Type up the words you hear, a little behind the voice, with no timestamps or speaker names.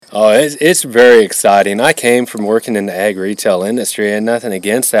Oh, it's very exciting. I came from working in the ag retail industry, and nothing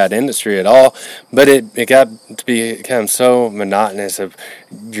against that industry at all, but it got to become so monotonous of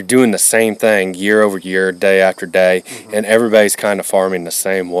you're doing the same thing year over year, day after day, and everybody's kind of farming the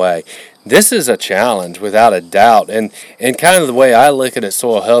same way. This is a challenge without a doubt, and kind of the way I look at it,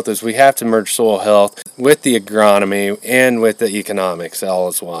 soil health is we have to merge soil health with the agronomy and with the economics all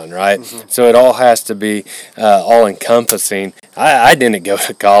as one, right? So it all has to be all encompassing. I didn't go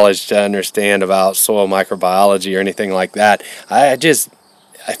to college to understand about soil microbiology or anything like that. I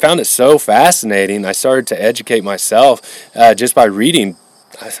found it so fascinating. I started to educate myself just by reading.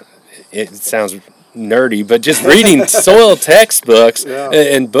 It sounds nerdy, but just reading soil textbooks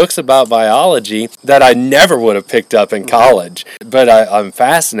and books about biology that I never would have picked up in college. But I'm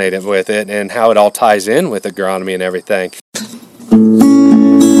fascinated with it and how it all ties in with agronomy and everything.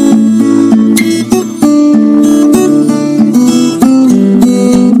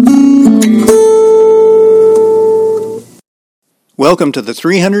 Welcome to the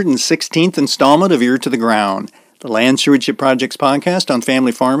 316th installment of Ear to the Ground, the Land Stewardship Project's podcast on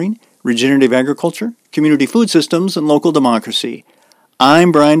family farming, regenerative agriculture, community food systems, and local democracy.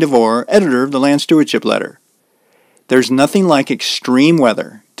 I'm Brian DeVore, editor of the Land Stewardship Letter. There's nothing like extreme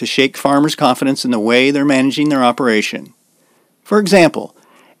weather to shake farmers' confidence in the way they're managing their operation. For example,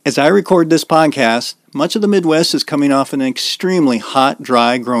 as I record this podcast, much of the Midwest is coming off an extremely hot,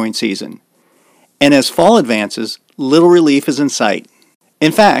 dry growing season. And as fall advances, little relief is in sight.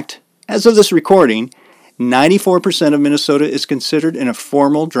 In fact, as of this recording, 94% of Minnesota is considered in a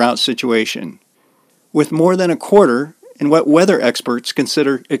formal drought situation, with more than a quarter in what weather experts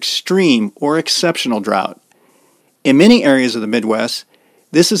consider extreme or exceptional drought. In many areas of the Midwest,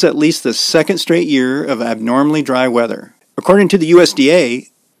 this is at least the second straight year of abnormally dry weather. According to the USDA,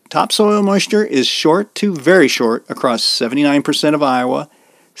 topsoil moisture is short to very short across 79% of Iowa,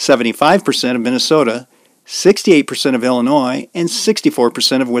 75% of Minnesota, 68% of Illinois, and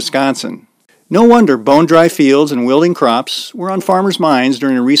 64% of Wisconsin. No wonder bone-dry fields and wilting crops were on farmers' minds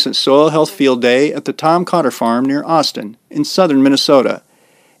during a recent soil health field day at the Tom Cotter Farm near Austin in southern Minnesota,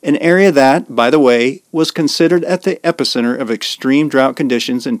 an area that, by the way, was considered at the epicenter of extreme drought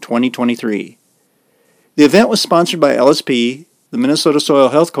conditions in 2023. The event was sponsored by LSP, the Minnesota Soil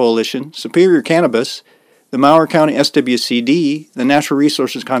Health Coalition, Superior Cannabis, the Mower County SWCD, the Natural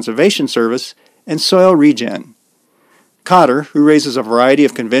Resources Conservation Service, and Soil Regen. Cotter, who raises a variety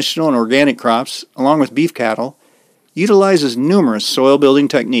of conventional and organic crops, along with beef cattle, utilizes numerous soil-building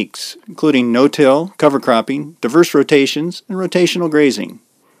techniques, including no-till, cover cropping, diverse rotations, and rotational grazing.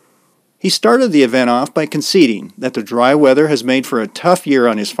 He started the event off by conceding that the dry weather has made for a tough year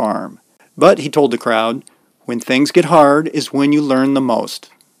on his farm. But, he told the crowd, when things get hard is when you learn the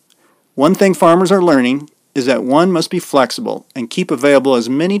most. One thing farmers are learning is that one must be flexible and keep available as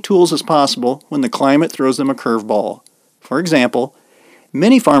many tools as possible when the climate throws them a curveball. For example,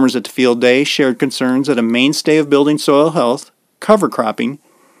 many farmers at the field day shared concerns that a mainstay of building soil health, cover cropping,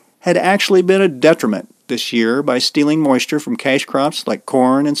 had actually been a detriment this year by stealing moisture from cash crops like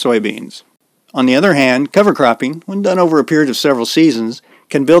corn and soybeans. On the other hand, cover cropping, when done over a period of several seasons,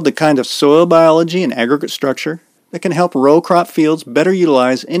 can build the kind of soil biology and aggregate structure that can help row crop fields better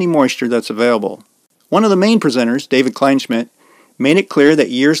utilize any moisture that's available. One of the main presenters, David Kleinschmidt, made it clear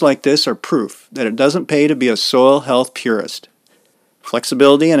that years like this are proof that it doesn't pay to be a soil health purist.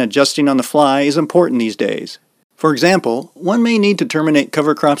 Flexibility and adjusting on the fly is important these days. For example, one may need to terminate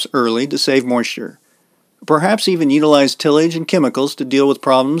cover crops early to save moisture. Perhaps even utilize tillage and chemicals to deal with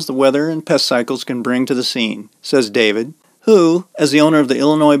problems the weather and pest cycles can bring to the scene, says David, who, as the owner of the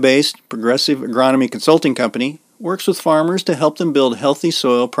Illinois-based Progressive Agronomy Consulting Company, works with farmers to help them build healthy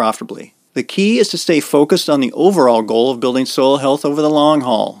soil profitably. The key is to stay focused on the overall goal of building soil health over the long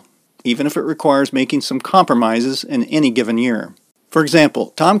haul, even if it requires making some compromises in any given year. For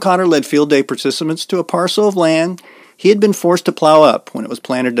example, Tom Cotter led field day participants to a parcel of land he had been forced to plow up when it was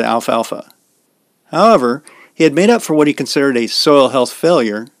planted to alfalfa. However, he had made up for what he considered a soil health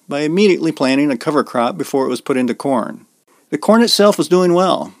failure by immediately planting a cover crop before it was put into corn. The corn itself was doing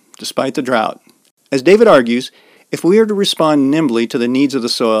well, despite the drought. As David argues, if we are to respond nimbly to the needs of the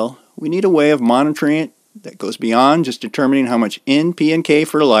soil, we need a way of monitoring it that goes beyond just determining how much N, P, and K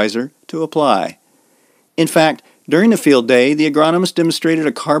fertilizer to apply. In fact, during the field day, the agronomist demonstrated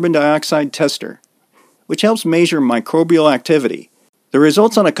a carbon dioxide tester, which helps measure microbial activity. The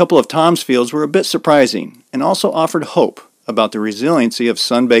results on a couple of Tom's fields were a bit surprising and also offered hope about the resiliency of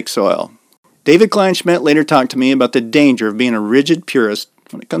sun-baked soil. David Kleinschmidt later talked to me about the danger of being a rigid purist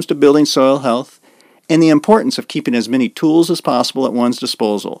when it comes to building soil health and the importance of keeping as many tools as possible at one's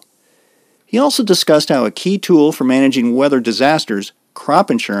disposal. He also discussed how a key tool for managing weather disasters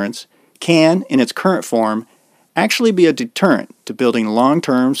crop insurance can, in its current form, actually be a deterrent to building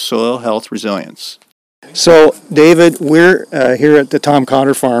long-term soil health resilience. So, David, we're here at the Tom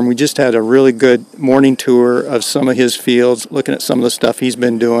Cotter Farm. We just had a really good morning tour of some of his fields, looking at some of the stuff he's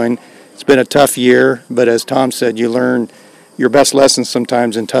been doing. It's been a tough year, but as Tom said, you learn your best lessons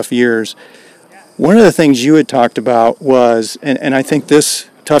sometimes in tough years. One of the things you had talked about was, and I think this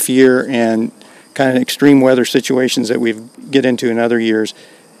tough year and kind of extreme weather situations that we get into in other years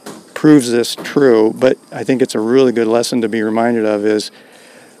proves this true, but I think it's a really good lesson to be reminded of is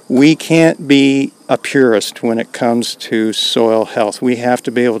we can't be a purist when it comes to soil health. We have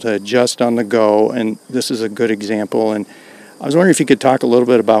to be able to adjust on the go, and this is a good example. And I was wondering if you could talk a little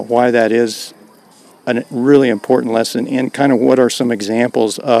bit about why that is a really important lesson and kind of what are some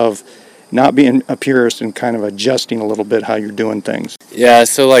examples of not being a purist and kind of adjusting a little bit how you're doing things. Yeah,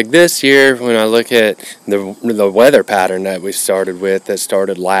 so like this year, when I look at the weather pattern that we started with, that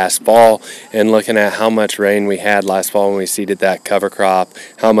started last fall, and looking at how much rain we had last fall when we seeded that cover crop,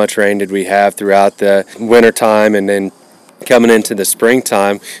 how much rain did we have throughout the winter time, and then coming into the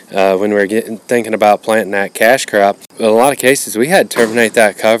springtime, when we were thinking about planting that cash crop, in a lot of cases we had to terminate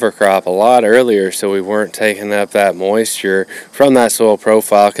that cover crop a lot earlier so we weren't taking up that moisture from that soil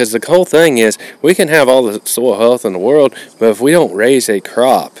profile. Because the whole thing is we can have all the soil health in the world, but if we don't raise a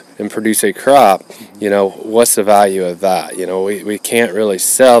crop and produce a crop, what's the value of that? We can't really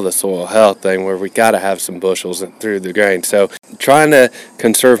sell the soil health thing where we got to have some bushels through the grain. So trying to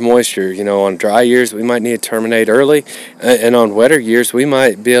conserve moisture, on dry years we might need to terminate early, and on wetter years we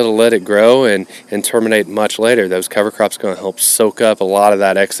might be able to let it grow and terminate much later. Those cover crops are going to help soak up a lot of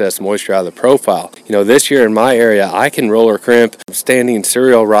that excess moisture out of the profile. This year in my area I can roller crimp standing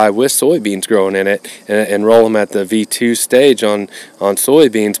cereal rye with soybeans growing in it and roll them at the V2 stage on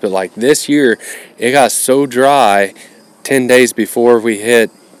soybeans. But like this year, it got so dry 10 days before we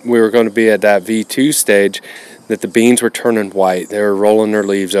were going to be at that V2 stage that the beans were turning white. They were rolling their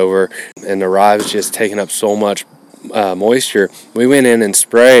leaves over, and the rye was just taking up so much moisture. We went in and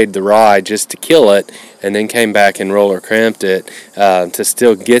sprayed the rye just to kill it, and then came back and roller crimped it to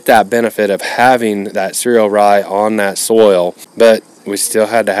still get that benefit of having that cereal rye on that soil. But we still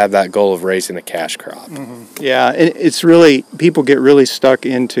had to have that goal of raising a cash crop. Mm-hmm. Yeah, it's really, people get really stuck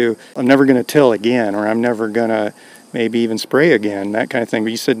into, I'm never going to till again, or I'm never going to maybe even spray again, that kind of thing. But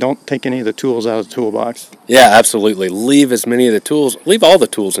you said don't take any of the tools out of the toolbox. Yeah, absolutely. Leave as many of the tools, leave all the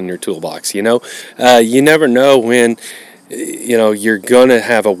tools in your toolbox, You never know when you're going to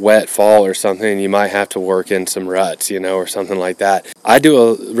have a wet fall or something, you might have to work in some ruts, or something like that. I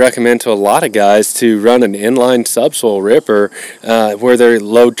recommend to a lot of guys to run an inline subsoil ripper where they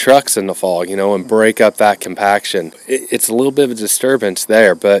load trucks in the fall, and break up that compaction. It's a little bit of a disturbance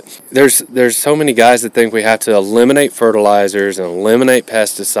there, but there's so many guys that think we have to eliminate fertilizers and eliminate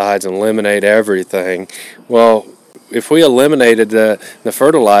pesticides and eliminate everything. Well, if we eliminated the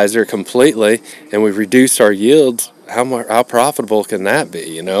fertilizer completely and we reduced our yields, how profitable can that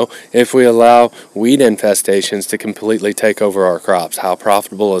be, If we allow weed infestations to completely take over our crops, how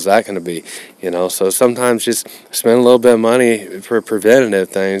profitable is that going to be, So sometimes just spend a little bit of money for preventative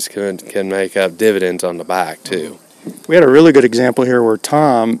things can make up dividends on the back, too. We had a really good example here where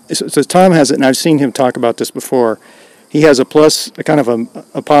Tom has it, and I've seen him talk about this before. He has a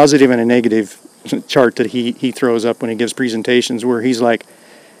positive and a negative chart that he throws up when he gives presentations where he's like,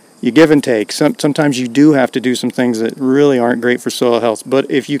 you give and take. Sometimes you do have to do some things that really aren't great for soil health. But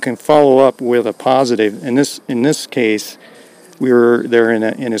if you can follow up with a positive, in this case, we were there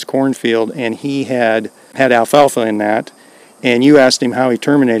in his cornfield, and he had alfalfa in that. And you asked him how he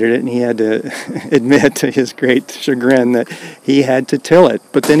terminated it, and he had to admit to his great chagrin that he had to till it.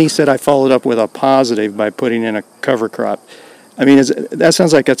 But then he said, I followed up with a positive by putting in a cover crop. I mean, that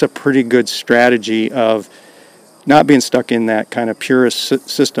sounds like that's a pretty good strategy of not being stuck in that kind of purist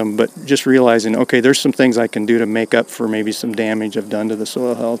system, but just realizing, okay, there's some things I can do to make up for maybe some damage I've done to the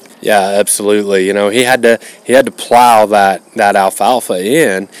soil health. Yeah, absolutely. He had to plow that alfalfa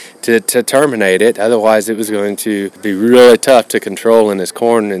in to terminate it. Otherwise, it was going to be really tough to control in his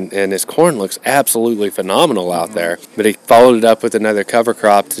corn, and his corn looks absolutely phenomenal out there. But he followed it up with another cover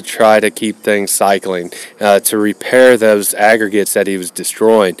crop to try to keep things cycling, to repair those aggregates that he was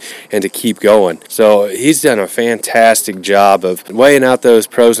destroying, and to keep going. So he's done a fantastic job of weighing out those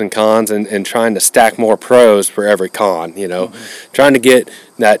pros and cons and trying to stack more pros for every con, trying to get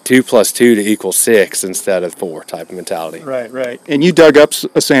that 2 + 2 to equal 6 instead of 4 type of mentality. Right. And you dug up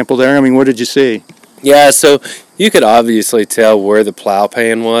a sample there. I mean, what did you see? Yeah, so you could obviously tell where the plow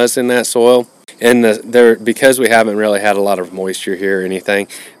pan was in that soil. And because we haven't really had a lot of moisture here or anything,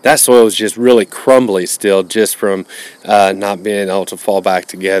 that soil is just really crumbly still, just from not being able to fall back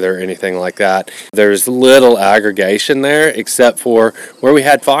together or anything like that. There's little aggregation there, except for where we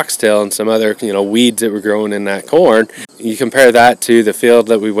had foxtail and some other weeds that were growing in that corn. You compare that to the field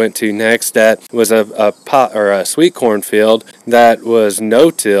that we went to next, that was a sweet corn field that was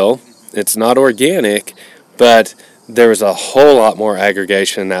no-till. It's not organic, but there was a whole lot more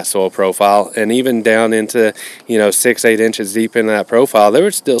aggregation in that soil profile, and even down into 6-8 inches deep in that profile, there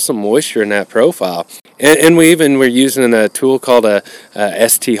was still some moisture in that profile. And we even were using a tool called a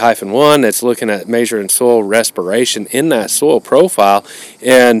ST-1 that's looking at measuring soil respiration in that soil profile,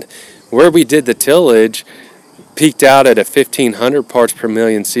 and where we did the tillage peaked out at a 1,500 parts per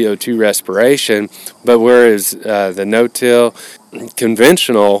million CO2 respiration, but whereas the no-till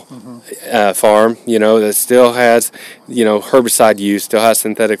conventional farm, that still has, herbicide use, still has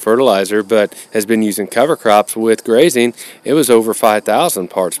synthetic fertilizer, but has been using cover crops with grazing, it was over 5,000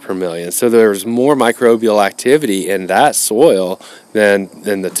 parts per million. So there's more microbial activity in that soil than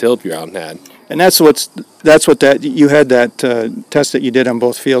the tilled ground had. And that's what you had that test that you did on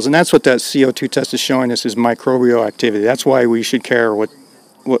both fields, and that's what that CO2 test is showing us, is microbial activity. That's why we should care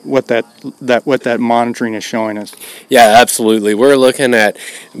what that monitoring is showing us. Yeah, absolutely. We're looking at,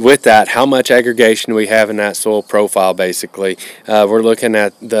 with that, how much aggregation we have in that soil profile, basically. We're looking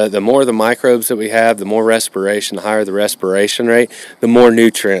at the more the microbes that we have, the more respiration, the higher the respiration rate, the more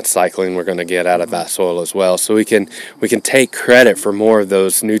nutrient cycling we're going to get out of that soil as well. So we can take credit for more of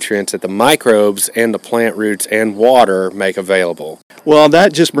those nutrients that the microbes and the plant roots and water make available. Well,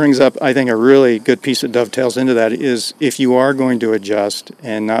 that just brings up, I think, a really good piece that dovetails into that, is if you are going to adjust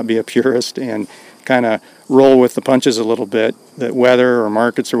and not be a purist and kind of roll with the punches a little bit, that weather or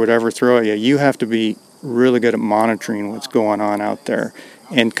markets or whatever throw at you, you have to be really good at monitoring what's going on out there.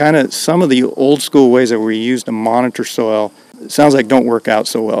 And kind of some of the old school ways that we use to monitor soil, it sounds like don't work out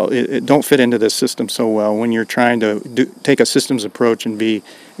so well. It don't fit into this system so well when you're trying to take a systems approach and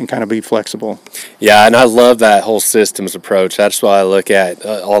kind of be flexible. Yeah, and I love that whole systems approach. That's what I look at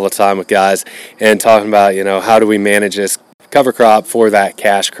all the time with guys, and talking about, how do we manage this cover crop for that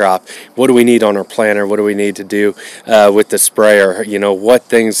cash crop? What do we need on our planter? What do we need to do with the sprayer? What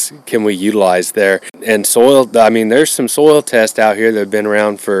things can we utilize there? And soil, there's some soil tests out here that have been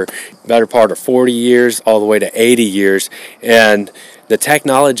around for better part of 40 years all the way to 80 years, and the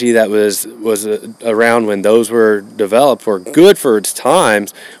technology that was around when those were developed were good for its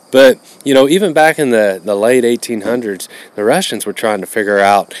times. But, even back in the late 1800s, the Russians were trying to figure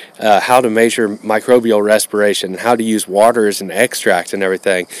out how to measure microbial respiration, how to use water as an extract and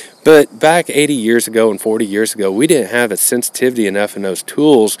everything. But back 80 years ago and 40 years ago, we didn't have a sensitivity enough in those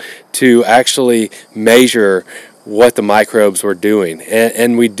tools to actually measure what the microbes were doing,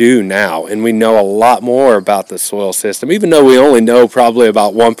 and we do now, and we know a lot more about the soil system. Even though we only know probably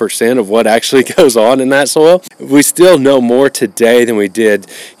about 1% of what actually goes on in that soil, we still know more today than we did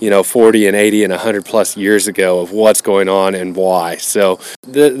 40 and 80 and 100 plus years ago of what's going on and why. So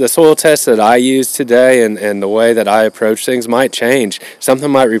the soil tests that I use today and the way that I approach things might change. Something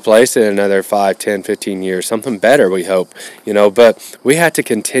might replace it in another 5, 10, 15 years, something better, we hope, but we have to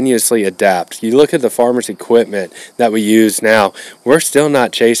continuously adapt. You look at the farmer's equipment that we use now, we're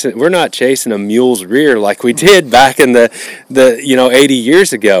not chasing a mule's rear like we did back in the 80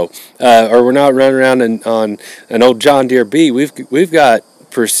 years ago, or we're not running around on an old John Deere B. We've got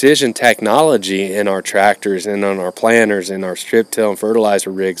precision technology in our tractors and on our planters and our strip till and fertilizer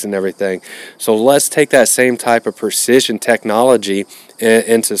rigs and everything. So let's take that same type of precision technology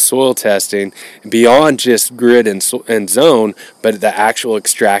into soil testing beyond just grid and zone, but the actual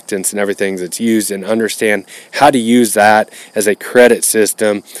extractants and everything that's used, and understand how to use that as a credit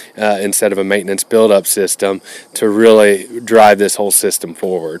system instead of a maintenance build-up system to really drive this whole system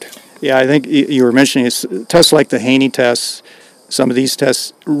forward. Yeah, I think you were mentioning tests like the Haney tests. Some of these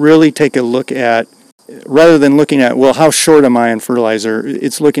tests really take a look at, rather than looking at, well, how short am I in fertilizer,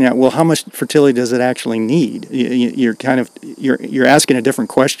 it's looking at, well, how much fertility does it actually need? You're asking a different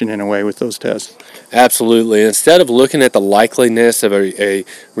question in a way with those tests. Absolutely. Instead of looking at the likeliness of a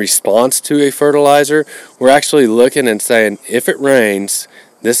response to a fertilizer, we're actually looking and saying, if it rains,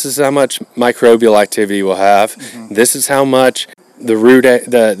 this is how much microbial activity we'll have. Mm-hmm. This is how much the root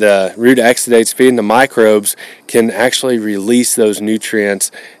exudates feeding the microbes can actually release those nutrients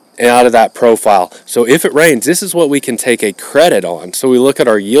out of that profile. So if it rains, this is what we can take a credit on. So we look at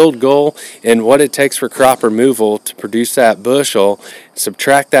our yield goal and what it takes for crop removal to produce that bushel,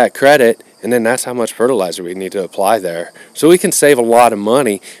 subtract that credit, and then that's how much fertilizer we need to apply there. So we can save a lot of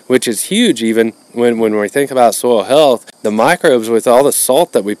money, which is huge even when we think about soil health. The microbes, with all the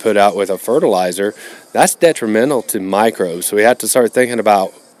salt that we put out with a fertilizer, that's detrimental to microbes. So we have to start thinking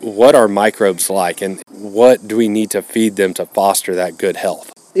about what are microbes like and what do we need to feed them to foster that good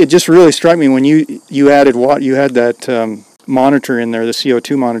health. It just really struck me when you added water. You had that monitor in there, the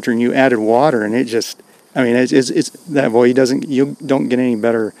CO2 monitor, and you added water, and it just, I mean, it's that boy. You don't get any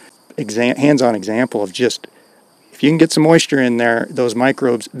better hands-on example of just, if you can get some moisture in there, those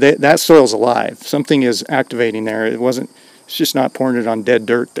microbes, that soil's alive. Something is activating there. It's just not pouring it on dead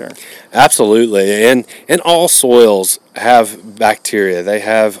dirt there. Absolutely, and all soils have bacteria. They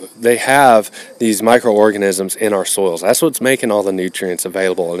have these microorganisms in our soils. That's what's making all the nutrients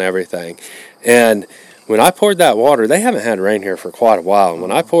available and everything. And when I poured that water, they haven't had rain here for quite a while. And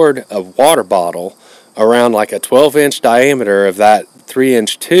when I poured a water bottle around like a 12-inch diameter of that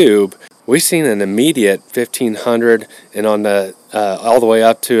 3-inch tube, we seen an immediate 1,500 and on the all the way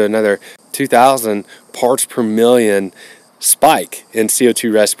up to another 2,000 parts per million spike in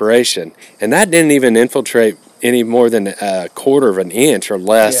CO2 respiration. And that didn't even infiltrate any more than a quarter of an inch or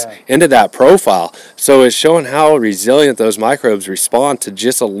less into that profile. So it's showing how resilient those microbes respond to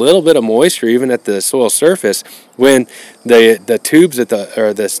just a little bit of moisture, even at the soil surface, when the tubes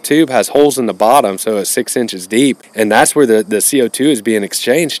this tube has holes in the bottom, so it's 6 inches deep, and that's where the CO2 is being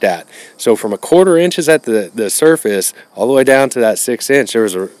exchanged at. So from a quarter inches at the surface all the way down to that 6 inch, there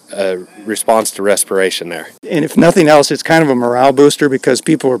was a response to respiration there. And if nothing else, it's kind of a morale booster, because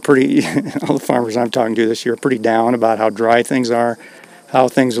people are pretty, all the farmers I'm talking to this year are pretty down about how dry things are, how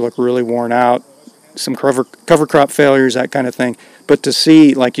things look really worn out, some cover crop failures, that kind of thing. But to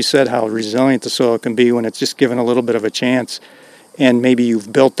see, like you said, how resilient the soil can be when it's just given a little bit of a chance, and maybe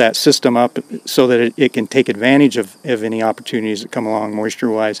you've built that system up so that it can take advantage of any opportunities that come along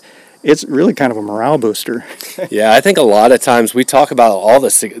moisture-wise, it's really kind of a morale booster. Yeah, I think a lot of times we talk about all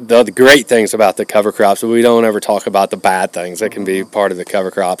the great things about the cover crops, but we don't ever talk about the bad things that can be part of the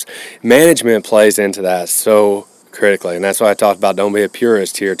cover crops. Management plays into that so critically, and that's why I talked about don't be a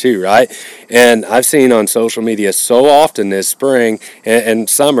purist here too, right? And I've seen on social media so often this spring and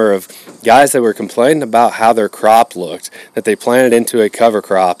summer of guys that were complaining about how their crop looked, that they planted into a cover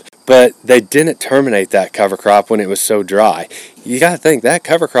crop, but they didn't terminate that cover crop when it was so dry. You got to think that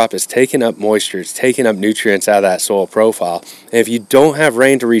cover crop is taking up moisture, it's taking up nutrients out of that soil profile. And if you don't have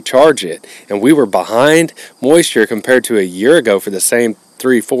rain to recharge it, and we were behind moisture compared to a year ago for the same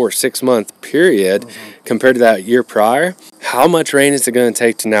 3, 4, 6 month period compared to that year prior, how much rain is it going to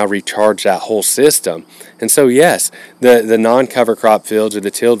take to now recharge that whole system? And so yes, the non-cover crop fields or the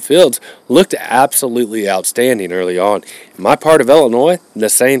tilled fields looked absolutely outstanding early on. In my part of Illinois, the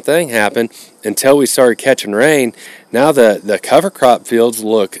same thing happened until we started catching rain. Now the cover crop fields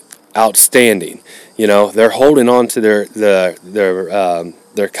look outstanding. You know, they're holding on to their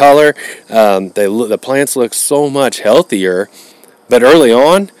color. The plants look so much healthier. But early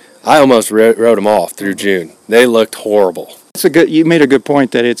on, I almost wrote them off through June. They looked horrible. You made a good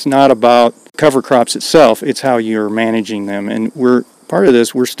point that it's not about cover crops itself, it's how you're managing them. And we're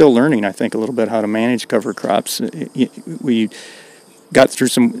still learning, I think, a little bit how to manage cover crops. We got through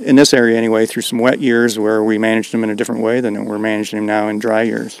in this area anyway, through some wet years where we managed them in a different way than we're managing them now in dry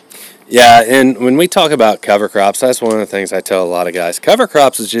years. Yeah, and when we talk about cover crops, that's one of the things I tell a lot of guys. Cover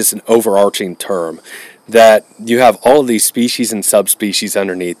crops is just an overarching term that you have all of these species and subspecies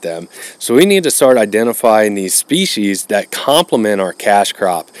underneath them. So we need to start identifying these species that complement our cash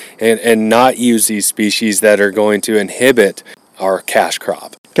crop and not use these species that are going to inhibit our cash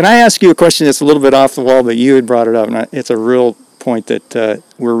crop. Can I ask you a question that's a little bit off the wall, but you had brought it up, and it's a real point that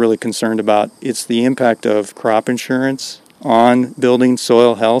we're really concerned about. It's the impact of crop insurance on building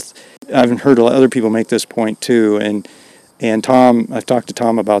soil health. I've heard other people make this point too, and Tom, I've talked to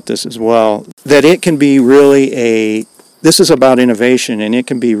Tom about this as well, that it can be really this is about innovation, and it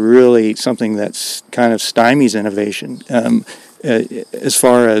can be really something that's kind of stymies innovation as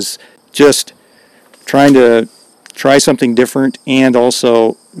far as just trying to try something different, and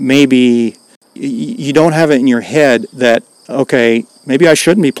also maybe you don't have it in your head that, okay, maybe I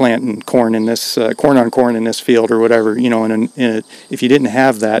shouldn't be planting corn in this, corn on corn in this field or whatever, you know, if you didn't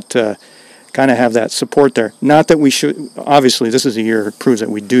have that, kind of have that support there. Not that we should, obviously this is a year that proves that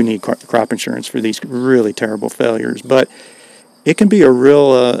we do need crop insurance for these really terrible failures, but it can be a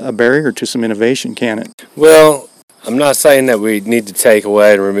real a barrier to some innovation, can it? Well, I'm not saying that we need to take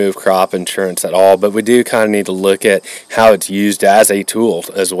away and remove crop insurance at all, but we do kind of need to look at how it's used as a tool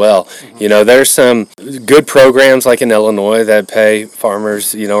as well. Mm-hmm. There's some good programs like in Illinois that pay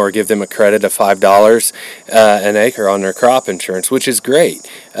farmers, or give them a credit of $5 an acre on their crop insurance, which is great.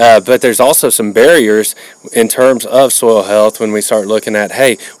 But there's also some barriers in terms of soil health when we start looking at,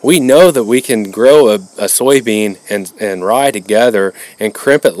 hey, we know that we can grow a soybean and rye together and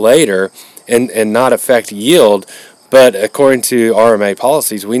crimp it later and not affect yield. But according to RMA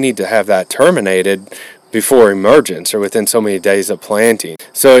policies, we need to have that terminated before emergence or within so many days of planting.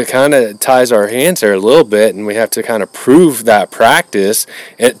 So it kind of ties our hands there a little bit, and we have to kind of prove that practice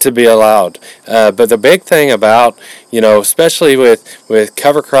to be allowed. But the big thing about, especially with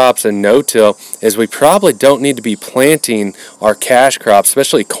cover crops and no-till, is we probably don't need to be planting our cash crops,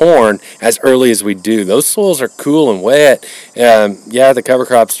 especially corn, as early as we do. Those soils are cool and wet. The cover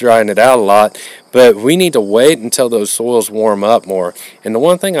crop's drying it out a lot, but we need to wait until those soils warm up more. And the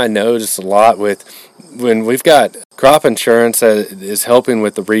one thing I notice a lot when we've got crop insurance that is helping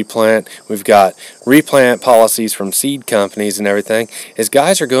with the replant, we've got replant policies from seed companies and everything, is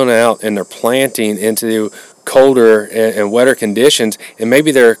guys are going out and they're planting into colder and wetter conditions, and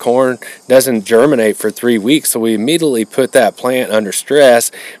maybe their corn doesn't germinate for 3 weeks, so we immediately put that plant under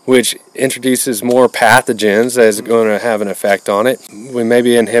stress, which introduces more pathogens that's going to have an effect on it. We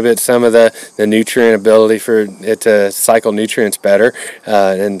maybe inhibit some of the nutrient ability for it to cycle nutrients better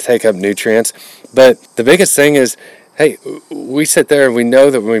and take up nutrients. But the biggest thing is, hey, we sit there and we know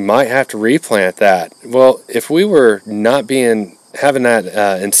that we might have to replant that. Well, if we were not having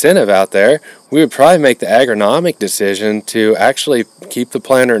that incentive out there, we would probably make the agronomic decision to actually keep the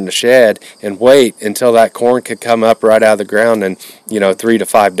planter in the shed and wait until that corn could come up right out of the ground in 3 to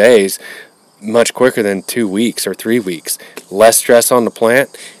 5 days, much quicker than 2 weeks or 3 weeks. Less stress on the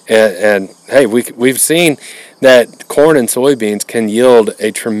plant, and hey, we've seen that corn and soybeans can yield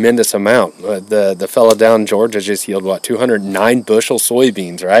a tremendous amount. The fellow down in Georgia just yielded 209 bushel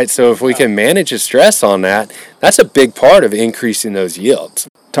soybeans, right? So if we can manage the stress on that, that's a big part of increasing those yields.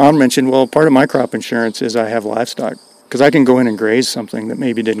 Tom mentioned, part of my crop insurance is I have livestock, because I can go in and graze something that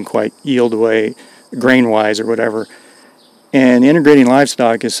maybe didn't quite yield away grain-wise or whatever. And integrating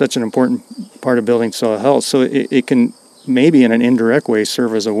livestock is such an important part of building soil health, so it can maybe in an indirect way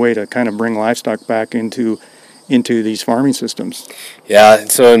serve as a way to kind of bring livestock back into these farming systems. Yeah,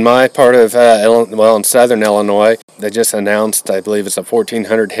 so in my part of, in southern Illinois, they just announced, I believe it's a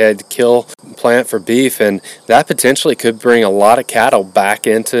 1,400 head kill plant for beef, and that potentially could bring a lot of cattle back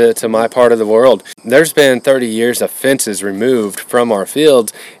into my part of the world. There's been 30 years of fences removed from our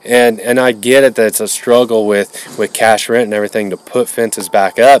fields, and I get it that it's a struggle with cash rent and everything to put fences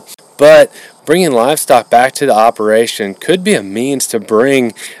back up, but bringing livestock back to the operation could be a means to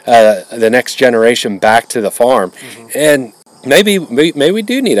bring the next generation back to the farm. Mm-hmm. And maybe we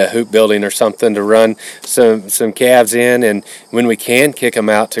do need a hoop building or something to run some calves in, and when we can kick them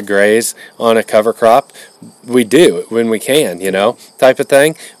out to graze on a cover crop, we do when we can, type of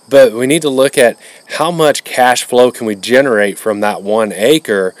thing. But we need to look at how much cash flow can we generate from that 1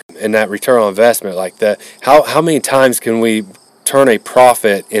 acre and that return on investment, like how many times can we turn a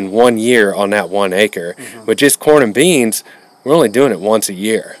profit in 1 year on that 1 acre. Mm-hmm. With just corn and beans, we're only doing it once a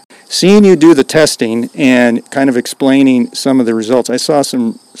year. Seeing you do the testing and kind of explaining some of the results, I saw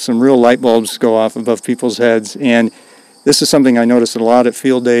some real light bulbs go off above people's heads, and this is something I noticed a lot at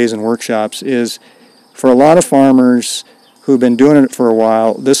field days and workshops, is for a lot of farmers who've been doing it for a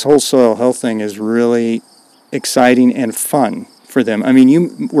while, this whole soil health thing is really exciting and fun for them. I mean,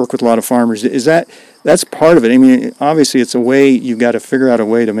 you work with a lot of farmers. That's part of it. I mean, obviously it's a way, you've got to figure out a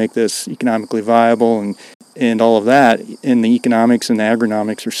way to make this economically viable and all of that, and the economics and the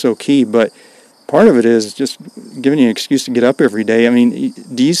agronomics are so key, but part of it is just giving you an excuse to get up every day. I mean,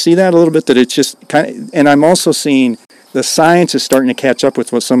 do you see that a little bit, that it's just kind of, and I'm also seeing the science is starting to catch up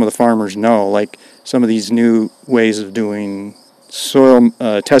with what some of the farmers know, like some of these new ways of doing soil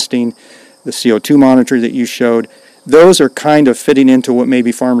testing, the CO2 monitor that you showed. Those are kind of fitting into what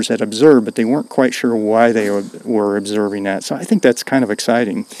maybe farmers had observed, but they weren't quite sure why they were observing that. So I think that's kind of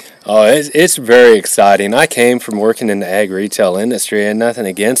exciting. Oh, it's very exciting. I came from working in the ag retail industry, and nothing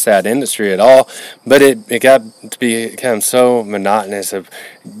against that industry at all, but it got to become so monotonous of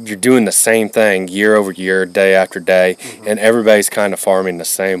you're doing the same thing year over year, day after day, mm-hmm. and everybody's kind of farming the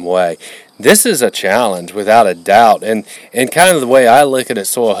same way. This is a challenge without a doubt, and kind of the way I look at it,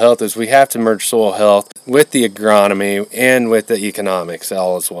 soil health, is we have to merge soil health with the agronomy and with the economics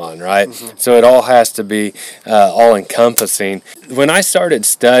all as one, right? Mm-hmm. So it all has to be all-encompassing. When I started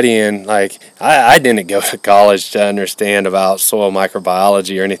studying, like, I didn't go to college to understand about soil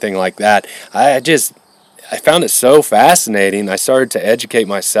microbiology or anything like that. I found it so fascinating. I started to educate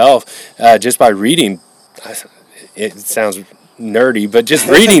myself just by reading. It sounds nerdy, but just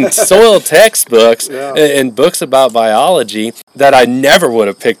reading soil textbooks and books about biology that I never would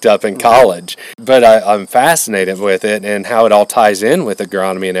have picked up in college. But I'm fascinated with it and how it all ties in with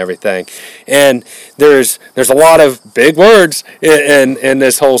agronomy and everything. And there's a lot of big words in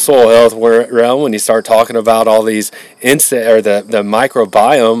this whole soil health realm when you start talking about all these the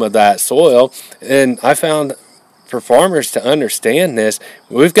microbiome of that soil. And I found for farmers to understand this,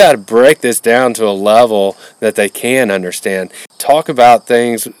 we've got to break this down to a level that they can understand. Talk about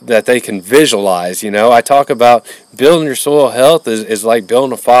things that they can visualize. I talk about building your soil health is like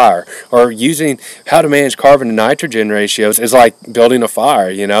building a fire, or using how to manage carbon and nitrogen ratios is like building a fire,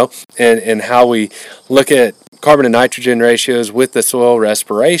 and how we look at carbon and nitrogen ratios with the soil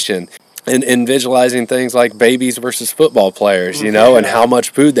respiration. And visualizing things like babies versus football players, and how much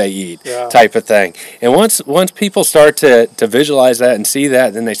food they eat, type of thing. And once people start to visualize that and see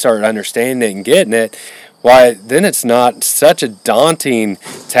that, then they start understanding it and getting it. Why, then it's not such a daunting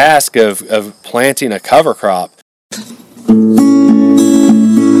task of planting a cover crop.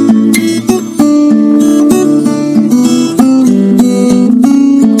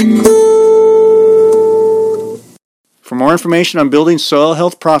 For more information on building soil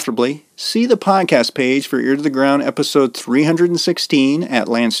health profitably, see the podcast page for Ear to the Ground episode 316 at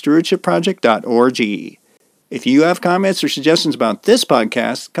landstewardshipproject.org. If you have comments or suggestions about this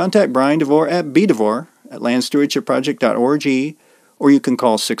podcast, contact Brian DeVore at bdevore@landstewardshipproject.org, or you can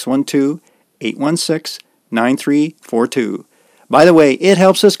call 612-816-9342. By the way, it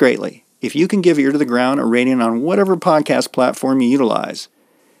helps us greatly if you can give Ear to the Ground a rating on whatever podcast platform you utilize.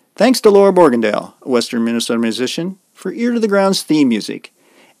 Thanks to Laura Borgendale, a Western Minnesota musician, for Ear to the Ground's theme music.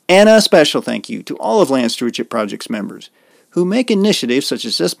 And a special thank you to all of Land Stewardship Project's members who make initiatives such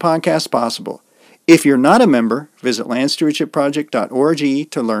as this podcast possible. If you're not a member, visit landstewardshipproject.org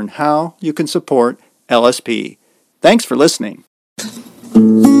to learn how you can support LSP. Thanks for listening.